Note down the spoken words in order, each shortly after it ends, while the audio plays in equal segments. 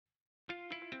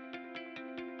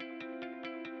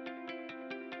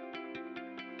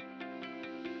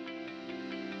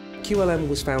QLM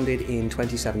was founded in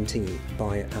 2017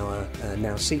 by our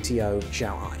now CTO,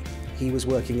 Xiao Ai. He was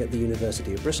working at the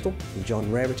University of Bristol in John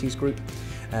Rarity's group.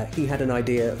 He had an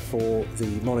idea for the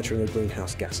monitoring of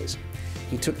greenhouse gases.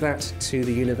 He took that to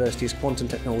the university's Quantum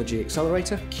Technology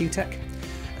Accelerator, QTech,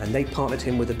 and they partnered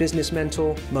him with a business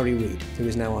mentor, Murray Reed, who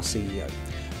is now our CEO.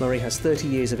 Murray has 30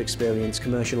 years of experience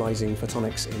commercializing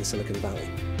photonics in Silicon Valley.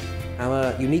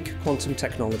 Our unique quantum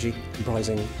technology,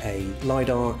 comprising a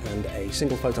LiDAR and a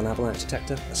single photon avalanche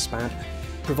detector, a SPAD,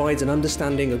 provides an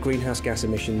understanding of greenhouse gas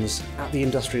emissions at the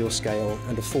industrial scale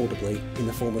and affordably in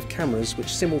the form of cameras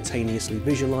which simultaneously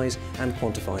visualize and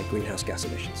quantify greenhouse gas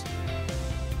emissions.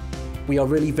 We are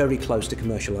really very close to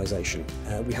commercialization.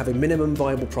 We have a minimum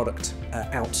viable product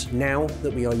out now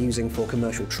that we are using for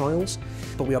commercial trials,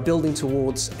 but we are building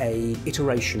towards an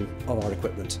iteration of our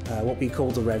equipment, what we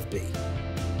call the Rev B.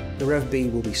 The Rev B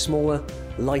will be smaller,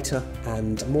 lighter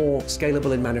and more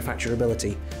scalable in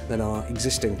manufacturability than our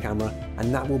existing camera,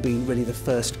 and that will be really the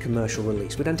first commercial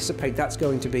release. We'd anticipate that's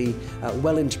going to be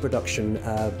well into production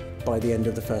by the end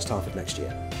of the first half of next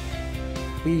year.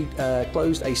 We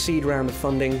closed a seed round of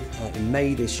funding in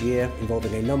May this year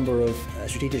involving a number of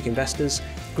strategic investors,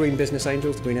 Green Business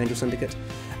Angels, the Green Angel Syndicate,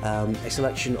 a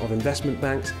selection of investment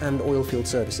banks and Oilfield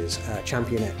Services,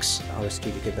 Champion X, our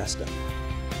strategic investor.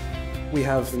 We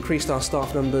have increased our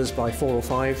staff numbers by 4 or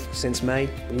 5 since May.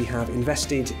 We have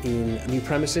invested in new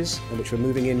premises, which we're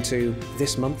moving into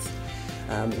this month.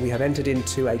 We have entered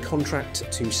into a contract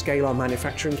to scale our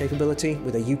manufacturing capability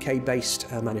with a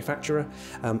UK-based manufacturer.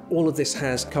 All of this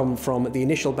has come from the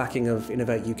initial backing of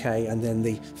Innovate UK and then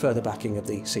the further backing of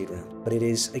the seed round. But it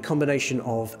is a combination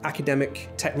of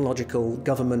academic, technological,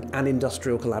 government and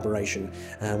industrial collaboration,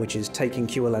 which is taking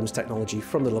QLM's technology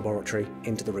from the laboratory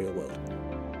into the real world.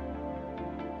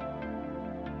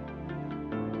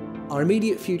 Our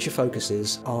immediate future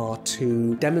focuses are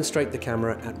to demonstrate the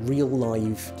camera at real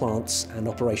live plants and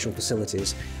operational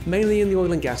facilities, mainly in the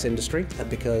oil and gas industry,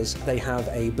 because they have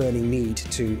a burning need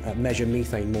to measure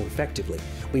methane more effectively.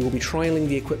 We will be trialling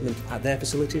the equipment at their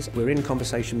facilities. We're in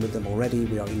conversation with them already.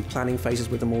 We are in planning phases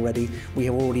with them already. We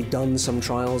have already done some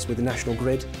trials with the National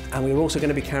Grid, and we're also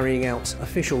going to be carrying out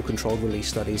official controlled release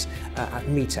studies at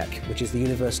METEC, which is the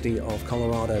University of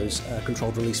Colorado's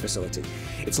controlled release facility.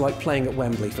 It's like playing at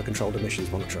Wembley for controlled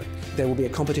emissions monitoring. There will be a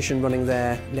competition running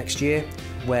there next year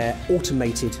where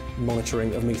automated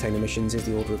monitoring of methane emissions is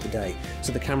the order of the day.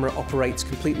 So the camera operates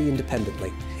completely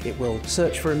independently. It will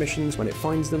search for emissions. When it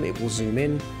finds them, it will zoom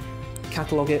in,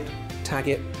 catalogue it, tag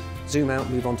it, zoom out,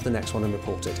 move on to the next one and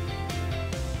report it.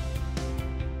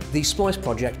 The SPLICE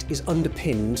project is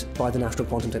underpinned by the National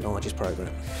Quantum Technologies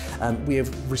Programme. We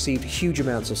have received huge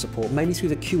amounts of support, mainly through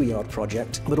the QERD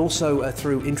project, but also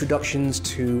through introductions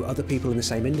to other people in the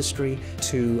same industry,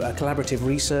 to collaborative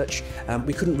research.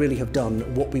 We couldn't really have done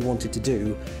what we wanted to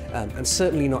do, and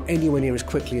certainly not anywhere near as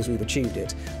quickly as we've achieved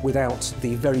it, without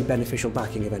the very beneficial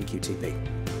backing of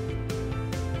NQTP.